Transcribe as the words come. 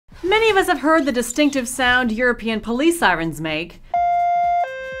Many of us have heard the distinctive sound European police sirens make.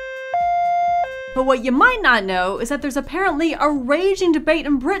 But what you might not know is that there's apparently a raging debate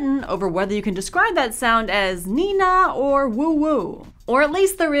in Britain over whether you can describe that sound as nee-nah or woo-woo. Or at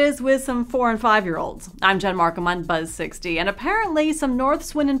least there is with some 4- and 5-year-olds. I'm Jen Markham on Buzz60, and apparently some North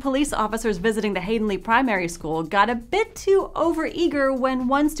Swindon police officers visiting the Haydenley Primary School got a bit too overeager when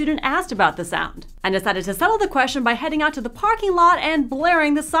one student asked about the sound, and decided to settle the question by heading out to the parking lot and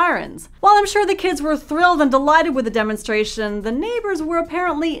blaring the sirens. While I'm sure the kids were thrilled and delighted with the demonstration, the neighbors were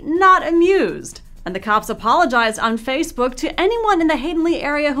apparently not amused. And the cops apologized on Facebook to anyone in the Haydenley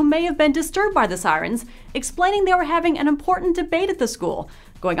area who may have been disturbed by the sirens, explaining they were having an important debate at the school,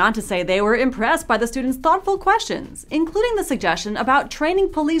 going on to say they were impressed by the students' thoughtful questions, including the suggestion about training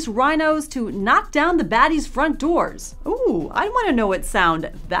police rhinos to knock down the baddies' front doors. Ooh, I want to know what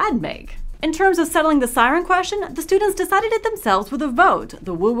sound that'd make. In terms of settling the siren question, the students decided it themselves with a vote,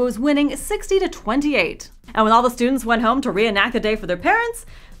 the woo-woos winning 60-28. And when all the students went home to reenact the day for their parents,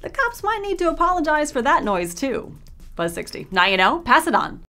 the cops might need to apologize for that noise too. Buzz60. Now you know, pass it on.